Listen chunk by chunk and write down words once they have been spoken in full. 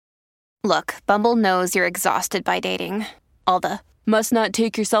Look, Bumble knows you're exhausted by dating. All the must not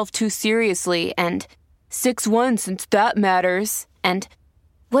take yourself too seriously and 6'1" since that matters. And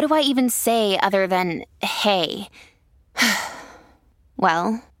what do I even say other than hey?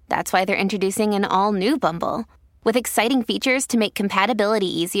 Well, that's why they're introducing an all-new Bumble with exciting features to make compatibility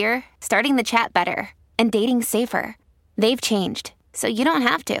easier, starting the chat better, and dating safer. They've changed, so you don't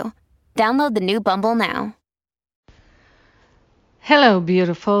have to. Download the new Bumble now. Hello,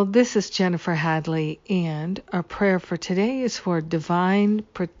 beautiful. This is Jennifer Hadley, and our prayer for today is for divine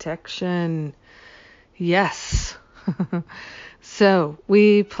protection. Yes. So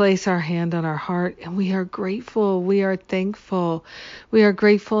we place our hand on our heart and we are grateful. We are thankful. We are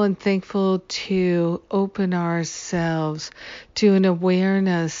grateful and thankful to open ourselves to an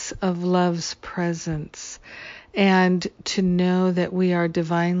awareness of love's presence and to know that we are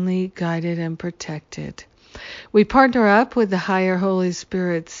divinely guided and protected. We partner up with the higher Holy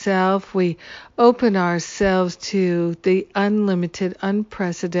Spirit self. We open ourselves to the unlimited,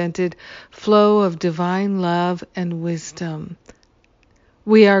 unprecedented flow of divine love and wisdom.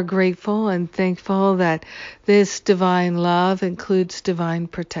 We are grateful and thankful that this divine love includes divine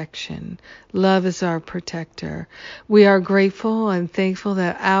protection. Love is our protector. We are grateful and thankful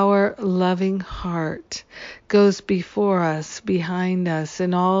that our loving heart goes before us, behind us,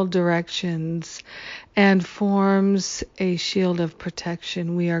 in all directions, and forms a shield of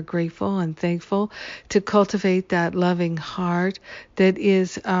protection. We are grateful and thankful to cultivate that loving heart that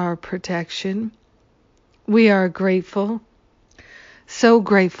is our protection. We are grateful, so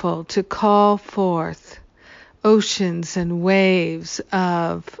grateful to call forth oceans and waves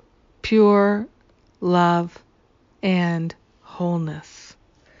of pure love and wholeness.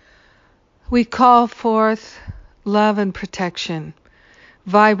 We call forth love and protection,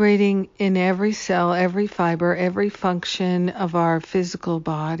 vibrating in every cell, every fiber, every function of our physical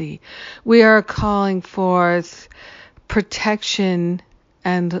body. We are calling forth protection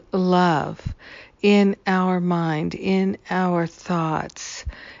and love in our mind, in our thoughts,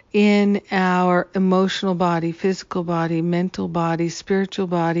 in our emotional body, physical body, mental body, spiritual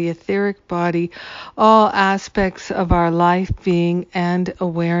body, etheric body, all aspects of our life being and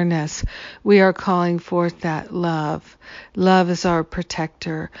awareness. We are calling forth that love. Love is our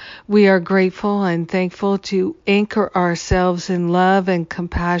protector. We are grateful and thankful to anchor ourselves in love and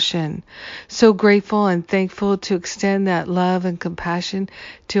compassion. So grateful and thankful to extend that love and compassion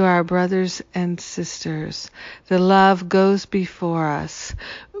to our brothers and sisters. The love goes before us,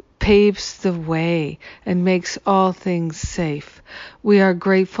 paves the way, and makes all things safe. We are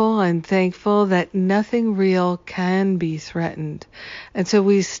grateful and thankful that nothing real can be threatened. And so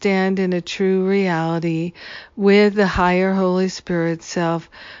we stand in a true reality with the higher Holy Spirit self,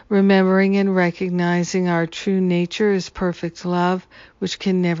 remembering and recognizing our true nature is perfect love, which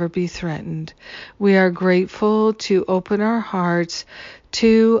can never be threatened. We are grateful to open our hearts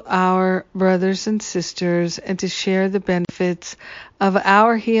to our brothers and sisters and to share the benefits of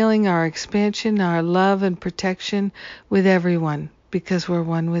our healing, our expansion, our love and protection with everyone, because we're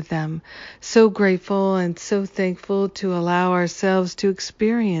one with them. So grateful and so thankful to allow ourselves to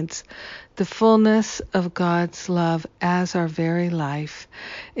experience the fullness of God's love as our very life.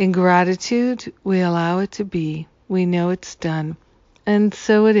 In gratitude, we allow it to be. We know it's done. And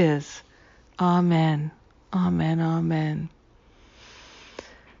so it is. Amen. Amen. Amen.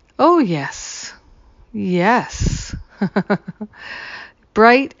 Oh, yes. Yes.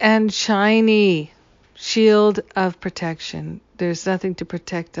 Bright and shiny shield of protection. There's nothing to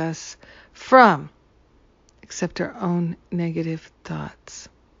protect us from except our own negative thoughts.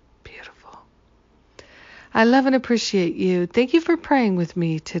 Beautiful. I love and appreciate you. Thank you for praying with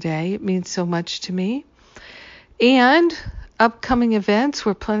me today. It means so much to me. And upcoming events,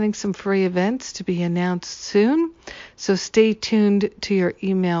 we're planning some free events to be announced soon. So stay tuned to your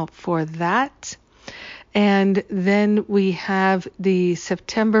email for that. And then we have the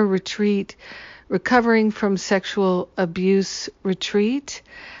September retreat, Recovering from Sexual Abuse retreat,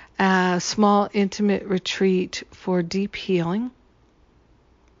 a small intimate retreat for deep healing.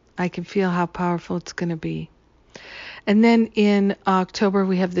 I can feel how powerful it's going to be. And then in October,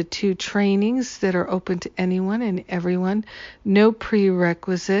 we have the 2 trainings that are open to anyone and everyone. No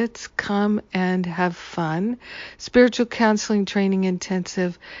prerequisites. Come and have fun. Spiritual Counseling Training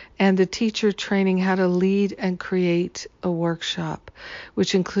Intensive and the Teacher Training How to Lead and Create a Workshop,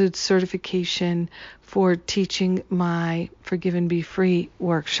 which includes certification for teaching my Forgive and Be Free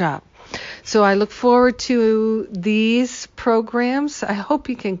workshop. So I look forward to these programs. I hope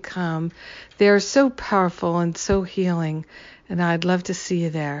you can come. They're so powerful and so healing, and I'd love to see you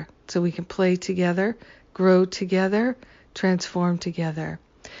there so we can play together, grow together, transform together.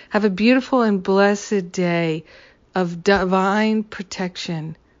 Have a beautiful and blessed day of divine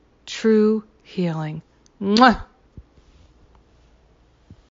protection, true healing. Mwah!